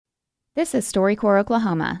This is StoryCorps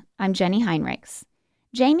Oklahoma. I'm Jenny Heinrichs.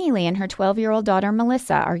 Jamie Lee and her 12-year-old daughter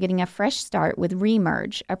Melissa are getting a fresh start with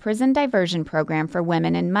Remerge, a prison diversion program for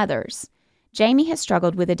women and mothers. Jamie has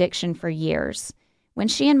struggled with addiction for years. When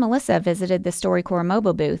she and Melissa visited the StoryCorps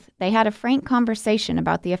mobile booth, they had a frank conversation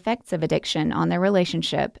about the effects of addiction on their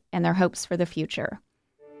relationship and their hopes for the future.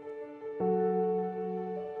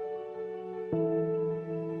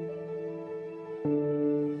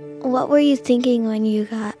 What were you thinking when you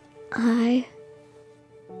got high?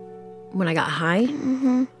 When I got high?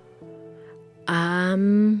 Mm-hmm.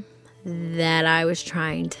 That I was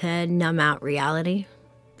trying to numb out reality,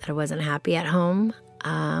 that I wasn't happy at home.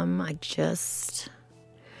 I just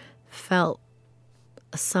felt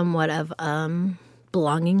somewhat of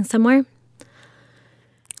belonging somewhere.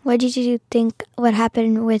 What did you think what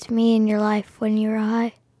happened with me in your life when you were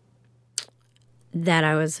high? That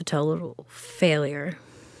I was a total failure.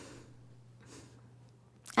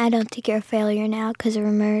 I don't think you're a failure now because of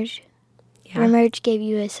Remerge. Yeah. Remerge gave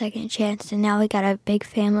you a second chance, and now we got a big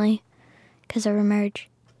family because of Remerge.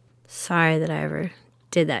 Sorry that I ever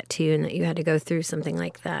did that to you and that you had to go through something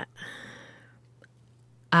like that.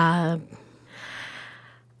 I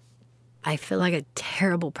feel like a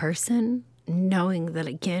terrible person knowing that,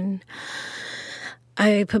 again,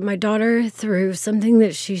 I put my daughter through something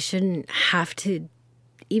that she shouldn't have to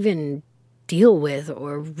even deal with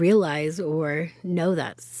or realize or know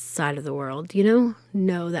that side of the world,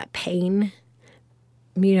 know that pain.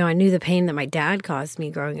 I knew the pain that my dad caused me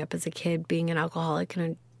growing up as a kid, being an alcoholic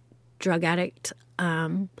and a drug addict.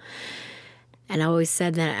 And I always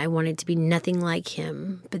said that I wanted to be nothing like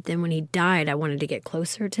him. But then when he died, I wanted to get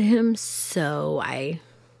closer to him. So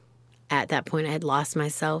at that point, I had lost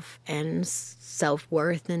myself and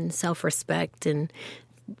self-worth and self-respect and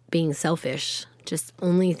being selfish. Just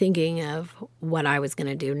only thinking of what I was going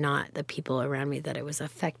to do, not the people around me that it was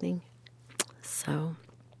affecting. So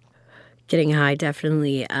getting high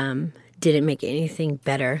definitely didn't make anything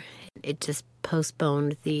better. It just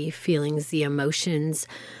postponed the feelings, the emotions,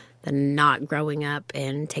 the not growing up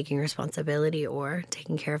and taking responsibility or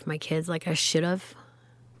taking care of my kids like I should have.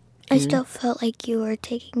 I still felt like you were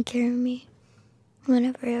taking care of me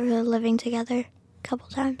whenever we were living together a couple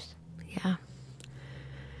times. Yeah.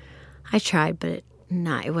 I tried, but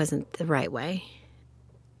it wasn't the right way.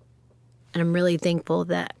 And I'm really thankful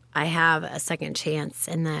that I have a second chance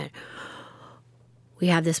and that we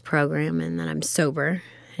have this program and that I'm sober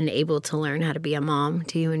and able to learn how to be a mom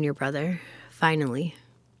to you and your brother, finally.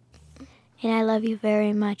 And I love you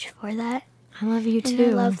very much for that. I love you too.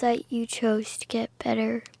 And I love that you chose to get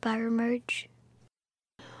better by Remerge.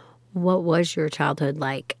 What was your childhood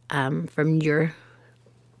like from your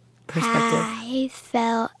perspective? I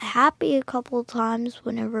felt happy a couple times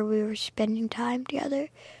whenever we were spending time together.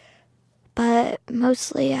 But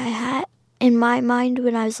mostly in my mind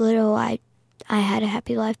when I was little, I had a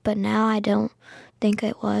happy life, but now I don't think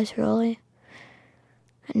it was really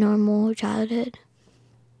a normal childhood.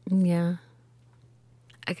 Yeah.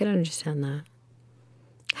 I can understand that.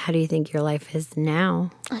 How do you think your life is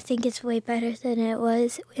now? I think it's way better than it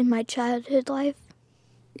was in my childhood life.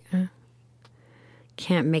 Yeah.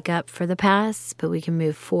 Can't make up for the past, but we can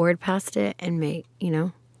move forward past it and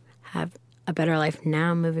have a better life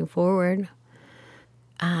now moving forward.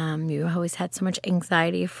 You always had so much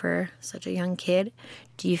anxiety for such a young kid.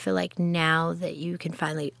 Do you feel like now that you can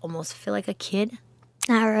finally almost feel like a kid?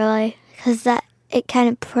 Not really, because it kind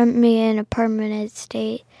of put me in a permanent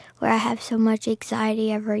state where I have so much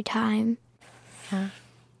anxiety every time. Yeah.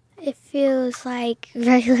 It feels like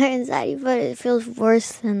regular anxiety, but it feels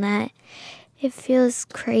worse than that. It feels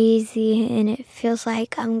crazy, and it feels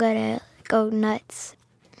like I'm going to go nuts.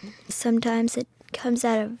 Sometimes it comes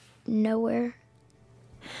out of nowhere.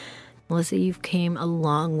 Melissa, you've came a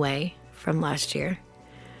long way from last year.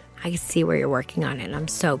 I can see where you're working on it, and I'm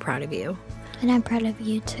so proud of you. And I'm proud of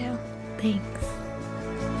you, too. Thanks.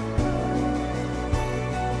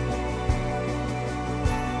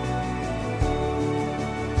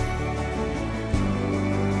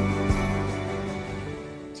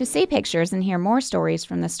 To see pictures and hear more stories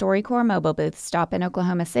from the StoryCorps mobile booth stop in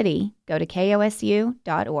Oklahoma City, go to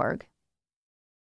kosu.org.